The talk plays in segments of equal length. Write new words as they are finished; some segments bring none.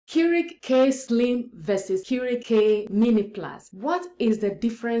Keurig K Slim versus Keurig K Mini Plus. What is the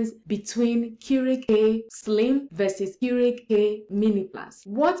difference between Keurig K Slim versus Keurig K Mini Plus?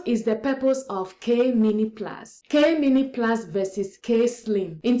 What is the purpose of K Mini Plus? K Mini Plus versus K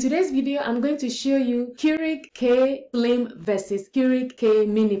Slim. In today's video, I'm going to show you Keurig K Slim versus Keurig K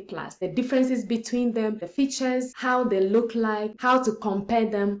Mini Plus. The differences between them, the features, how they look like, how to compare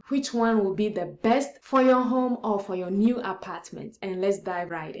them, which one will be the best for your home or for your new apartment. And let's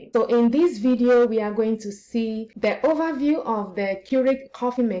dive right in. So in this video, we are going to see the overview of the Keurig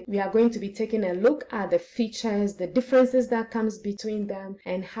coffee maker. We are going to be taking a look at the features, the differences that comes between them,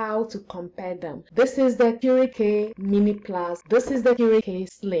 and how to compare them. This is the Keurig K Mini Plus. This is the Keurig K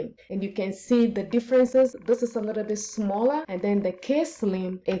Slim. And you can see the differences. This is a little bit smaller, and then the K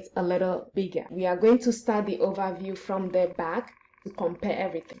Slim is a little bigger. We are going to start the overview from the back to compare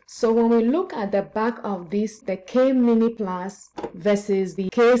everything. So when we look at the back of this, the K Mini Plus versus the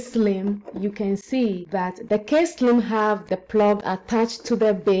K Slim, you can see that the K Slim have the plug attached to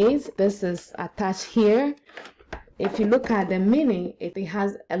the base. This is attached here. If you look at the Mini, it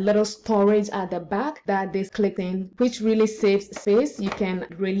has a little storage at the back that is clicked in, which really saves space. You can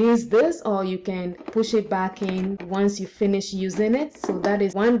release this or you can push it back in once you finish using it. So that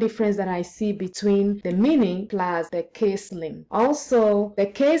is one difference that I see between the Mini plus the K Slim. Also, the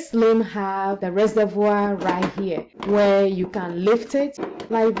K Slim have the reservoir right here where you can lift it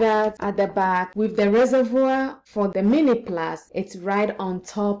like that at the back. With the reservoir for the Mini Plus, it's right on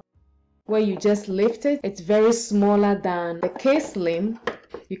top where you just lift it. It's very smaller than the K Slim.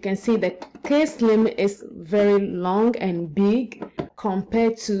 You can see the K Slim is very long and big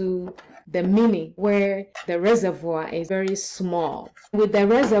compared to the Mini, where the reservoir is very small. With the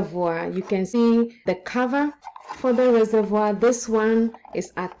reservoir, you can see the cover for the reservoir. This one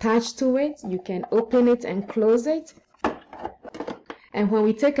is attached to it. You can open it and close it. And when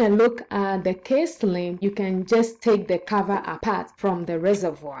we take a look at the K Slim, you can just take the cover apart from the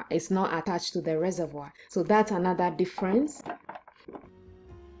reservoir. It's not attached to the reservoir. So that's another difference.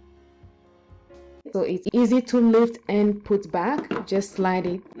 So it's easy to lift and put back. Just slide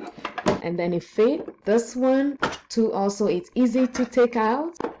it and then it fits. This one too, also it's easy to take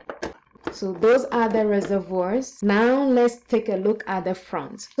out. So those are the reservoirs. Now let's take a look at the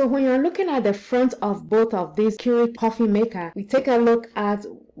front. So when you're looking at the front of both of these Keurig coffee maker, we take a look at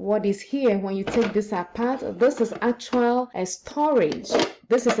what is here. When you take this apart, this is actual a storage.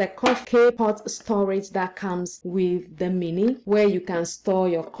 This is a coffee pot storage that comes with the Mini, where you can store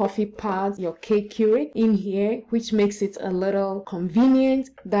your coffee pods, your K Keurig in here, which makes it a little convenient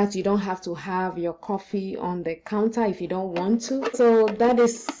that you don't have to have your coffee on the counter if you don't want to. So that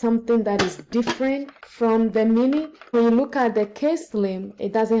is something that is different from the Mini. When you look at the K Slim,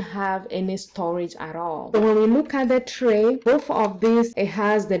 it doesn't have any storage at all. So when we look at the tray, both of these, it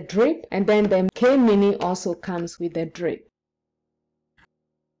has the drip, and then the K Mini also comes with the drip.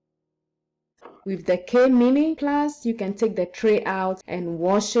 With the K Mini Plus, you can take the tray out and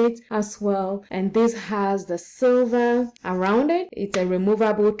wash it as well. And this has the silver around it. It's a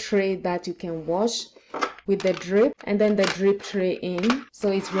removable tray that you can wash with the drip, and then the drip tray in.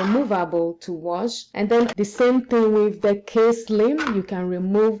 So it's removable to wash. And then the same thing with the K Slim. You can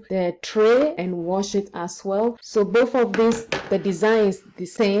remove the tray and wash it as well. So both of these, the design is the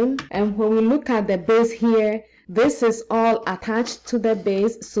same. And when we look at the base here, this is all attached to the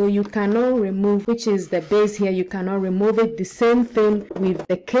base, so you cannot remove, which is the base here, you cannot remove it. The same thing with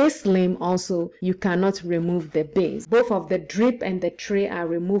the K Slim also, you cannot remove the base. Both of the drip and the tray are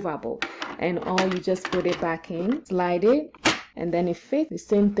removable, and all you just put it back in, slide it, and then it fits. The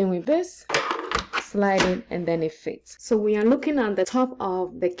same thing with this. Slide it and then it fits. So we are looking at the top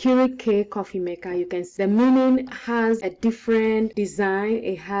of the Keurig K coffee maker. You can see the Mini has a different design.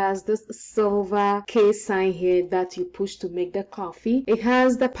 It has this silver K sign here that you push to make the coffee. It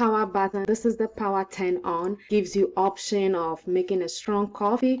has the power button. This is the power turn on. Gives you option of making a strong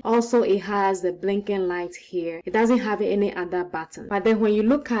coffee. Also, it has the blinking light here. It doesn't have any other button. But then when you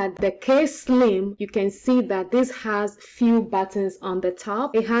look at the K Slim, you can see that this has few buttons on the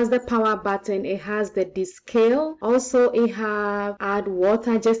top. It has the power button. It has the descale. Also, it has add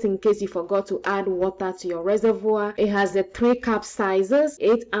water just in case you forgot to add water to your reservoir. It has the 3 cup sizes,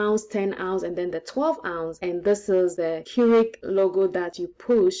 8 ounce, 10 ounce, and then the 12 ounce. And this is the Keurig logo that you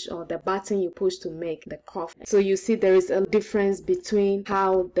push, or the button you push to make the coffee. So you see there is a difference between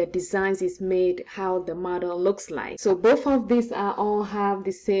how the designs is made, how the model looks like. So both of these are all have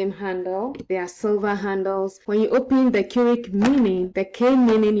the same handle. They are silver handles. When you open the Keurig Mini, the K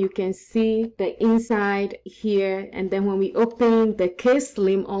Mini, you can see the inside here, and then when we open the K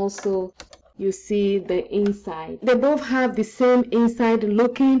Slim also, you see the inside. They both have the same inside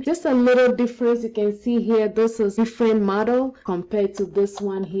looking, just a little difference. You can see here this is different model compared to this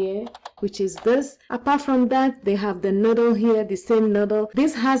one here, which is this. Apart from that, they have the noodle here, the same noodle.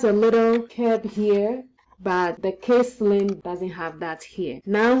 This has a little curve here, but the K Slim doesn't have that here.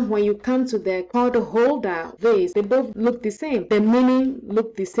 Now when you come to the card holder vase, they both look the same. The mini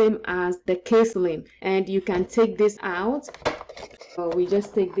look the same as the K Slim, and you can take this out. So we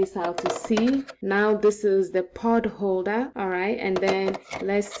just take this out to see. Now this is the pod holder, all right, and then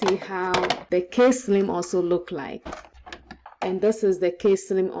let's see how the K Slim also look like. And this is the K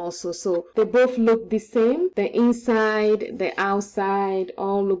Slim also. So they both look the same. The inside, the outside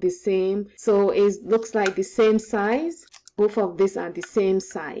all look the same. So it looks like the same size. Both of these are the same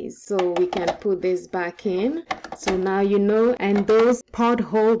size. So we can put this back in. So now you know. And those pod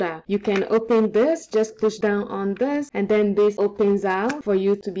holder, you can open this, just push down on this, and then this opens out for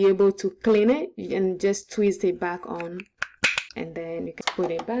you to be able to clean it. You can just twist it back on, and then you can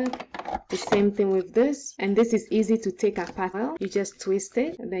put it back. The same thing with this, and this is easy to take apart. Well, you just twist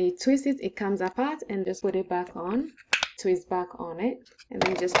it, and then you twist it, it comes apart, and just put it back on, twist back on it, and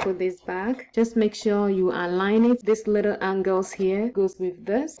then just put this back. Just make sure you align it. These little angles here goes with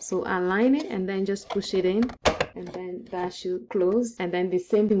this, so align it and then just push it in, and then that should close. And then the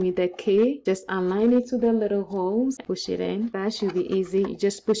same thing with the K, just align it to the little holes, push it in. That should be easy. You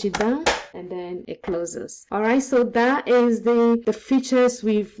just push it down and then it closes. All right, so that is the features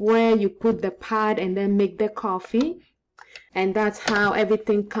with where you put the pad and then make the coffee. And that's how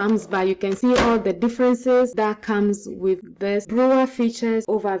everything comes by. You can see all the differences that comes with this brewer features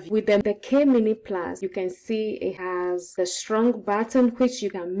overview. With the K Mini Plus, you can see it has the strong button, which you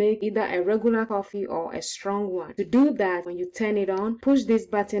can make either a regular coffee or a strong one. To do that, when you turn it on, push this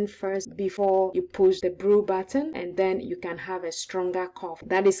button first before you push the brew button, and then you can have a stronger coffee.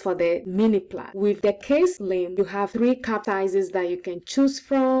 That is for the Mini Plus. With the K Slim, you have 3 cup sizes that you can choose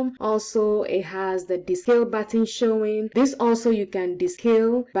from. Also, it has the descale button showing. This also you can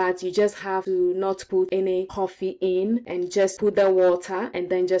descale, but you just have to not put any coffee in and just put the water and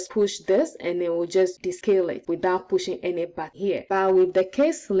then just push this, and it will just descale it without pushing any button here. But with the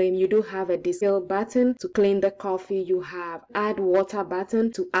K Slim, you do have a descale button to clean the coffee. You have add water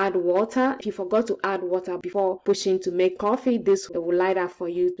button to add water. If you forgot to add water before pushing to make coffee, this will light up for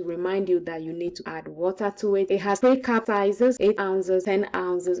you to remind you that you need to add water to it. It has 3 cup sizes, 8 ounces, 10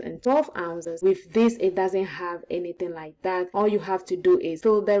 ounces, and 12 ounces. With this, it doesn't have anything like that. All you have to do is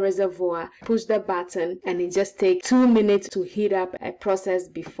fill the reservoir, push the button, and it just takes 2 minutes to heat up a process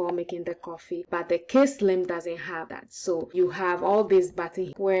before making the coffee. But the K Slim doesn't have that. So you have all these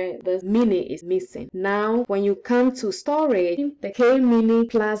buttons where the Mini is missing. Now, when you come to storage, the K Mini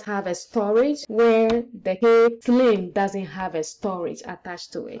Plus have a storage where the K Slim doesn't have a storage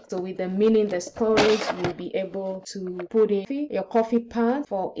attached to it. So with the Mini, the storage, you'll be able to put in your coffee pad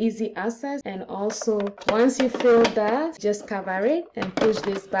for easy access. And also, once you fill that, just cover it and push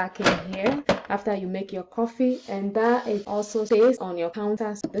this back in here after you make your coffee, and that it also stays on your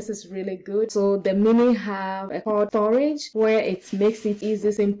counter. So this is really good. So the Mini have a cord storage where it makes it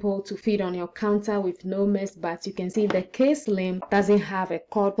easy, simple to fit on your counter with no mess. But you can see the K Slim doesn't have a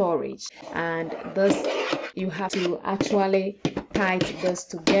cord storage, and this you have to actually tight this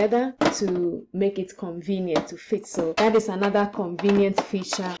together to make it convenient to fit. So that is another convenient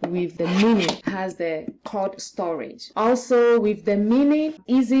feature with the Mini. It has the cord storage. Also with the Mini,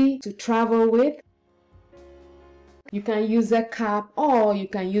 easy to travel with. You can use a cup or you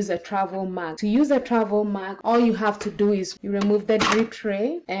can use a travel mug. To use a travel mug, all you have to do is you remove the drip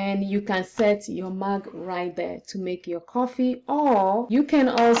tray and you can set your mug right there to make your coffee, or you can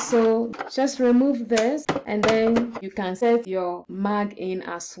also just remove this and then you can set your mug in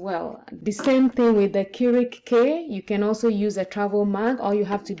as well. The same thing with the Keurig K. You can also use a travel mug. All you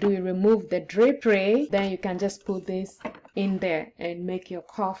have to do is remove the drip tray, then you can just put this in there and make your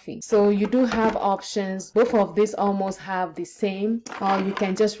coffee. So you do have options. Both of these almost have the same, or you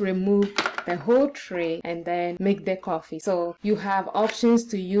can just remove the whole tray and then make the coffee. So you have options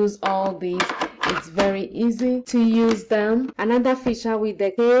to use all these. It's very easy to use them. Another feature with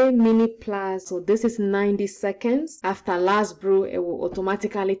the K Mini Plus, so this is 90 seconds. After last brew, it will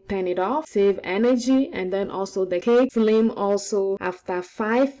automatically turn it off, save energy. And then also the K Slim also, after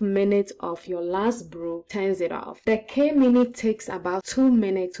 5 minutes of your last brew, turns it off. The K Mini takes about 2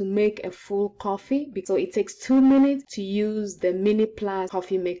 minutes to make a full coffee, so it takes 2 minutes to use the Mini Plus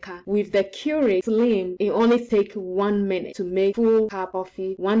coffee maker. With the Keurig Slim, it only takes 1 minute to make full cup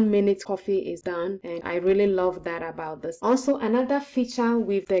coffee. 1 minute coffee is done. brand, and I really love that about this. Also, another feature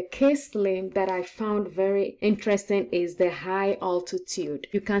with the K Slim that I found very interesting is the high altitude.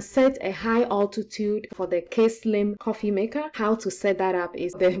 You can set a high altitude for the K Slim coffee maker. How to set that up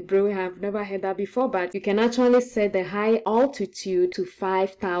is the brew. I've never heard that before, but you can actually set the high altitude to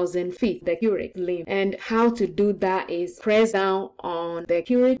 5,000 feet, the Keurig Slim. And how to do that is press down on the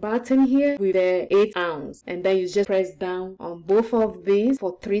Keurig button here with the 8 ounce, and then you just press down on both of these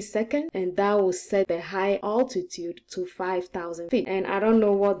for 3 seconds, and that will set the high altitude to 5,000 feet. And I don't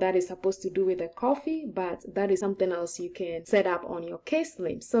know what that is supposed to do with the coffee, but that is something else you can set up on your K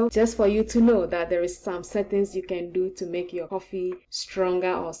Slim. So just for you to know that there is some settings you can do to make your coffee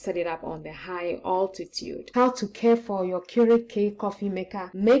stronger or set it up on the high altitude. How to care for your Keurig K coffee maker.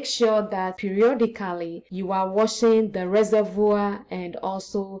 Make sure that periodically you are washing the reservoir and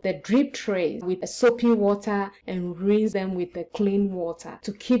also the drip trays with soapy water and rinse them with the clean water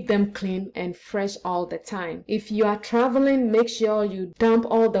to keep them clean and fresh all the time. If you are traveling, make sure you dump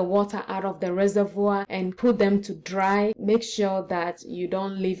all the water out of the reservoir and put them to dry. Make sure that you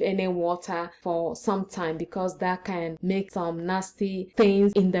don't leave any water for some time, because that can make some nasty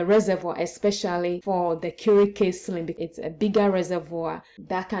things in the reservoir, especially for the Keurig K Slim. It's a bigger reservoir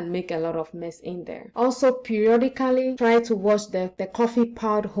that can make a lot of mess in there. Also, periodically try to wash the coffee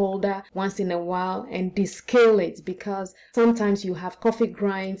pod holder once in a while and descale it, because sometimes you have coffee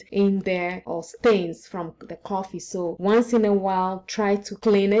grinds in there or stains from the coffee. So once in a while try to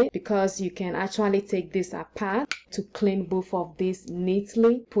clean it, because you can actually take this apart to clean both of these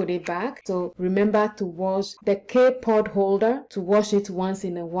neatly, put it back. So remember to wash the K pod holder, to wash it once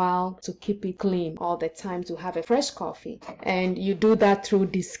in a while to keep it clean all the time to have a fresh coffee. And you do that through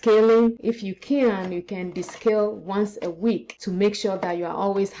descaling. If you can descale once a week to make sure that you are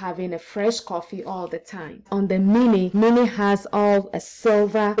always having a fresh coffee all the time. On the Mini has all a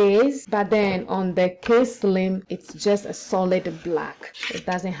silver base, but then on the K Slim it's just a solid black. It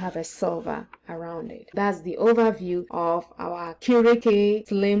doesn't have a silver around it. That's the overview of our Keurig K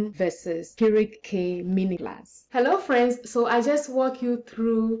Slim versus Keurig K Mini Plus. Hello friends, so I just walk you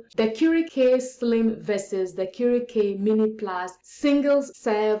through the Keurig K Slim versus the Keurig K Mini Plus single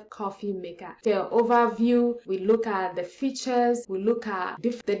serve coffee maker. The overview, we look at the features, we look at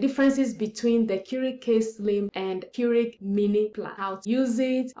the differences between the Keurig K Slim and Keurig Mini Plus, how to use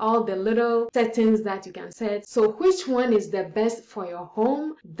it, all the little settings that you can set. So which one is the best for your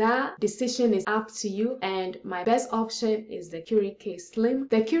home? That decision is up to you, and my best option is the Keurig K Slim.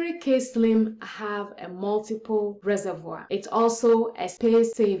 The Keurig K Slim have a multiple reservoir. It's also a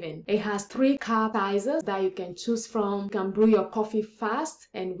space saving. It has 3 cup sizes that you can choose from. You can brew your coffee fast,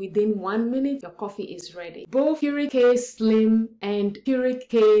 and within 1 minute your coffee is ready. Both Keurig K Slim and Keurig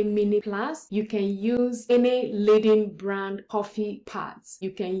K Mini Plus, you can use any leading brand coffee pods.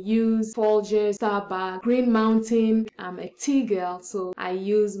 You can use Folgers, Starbucks, Green Mountain. I'm a tea girl, so I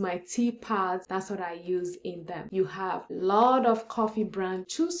use my tea pods. That's what I use in them. You have a lot of coffee brands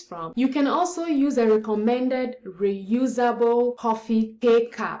to choose from. You can also use a recommended reusable coffee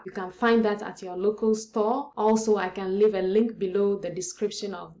K-cup. You can find that at your local store. Also, I can leave a link below the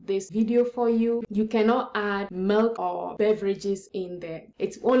description of this video for you. You cannot add milk or beverages in there.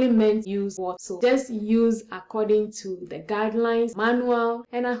 It's only meant to use water. So just use according to the guidelines manual,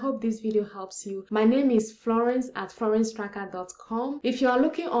 and I hope this video helps you. My name is Florence at florencestraka.com. If you are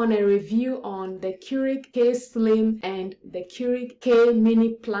looking on a review on the Keurig K Slim and the Keurig K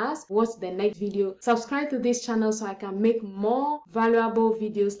Mini Plus, watch the next video. Subscribe to this channel so I can make more valuable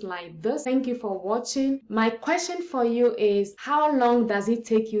videos like this. Thank you for watching. My question for you is, how long does it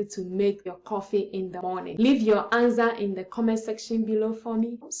take you to make your coffee in the morning? Leave your answer in the comment section below for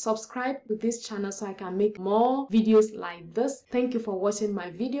me. Subscribe to this channel so I can make more videos like this. Thank you for watching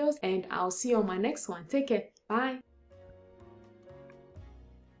my videos, and I'll see you on my next one. Take care. Bye.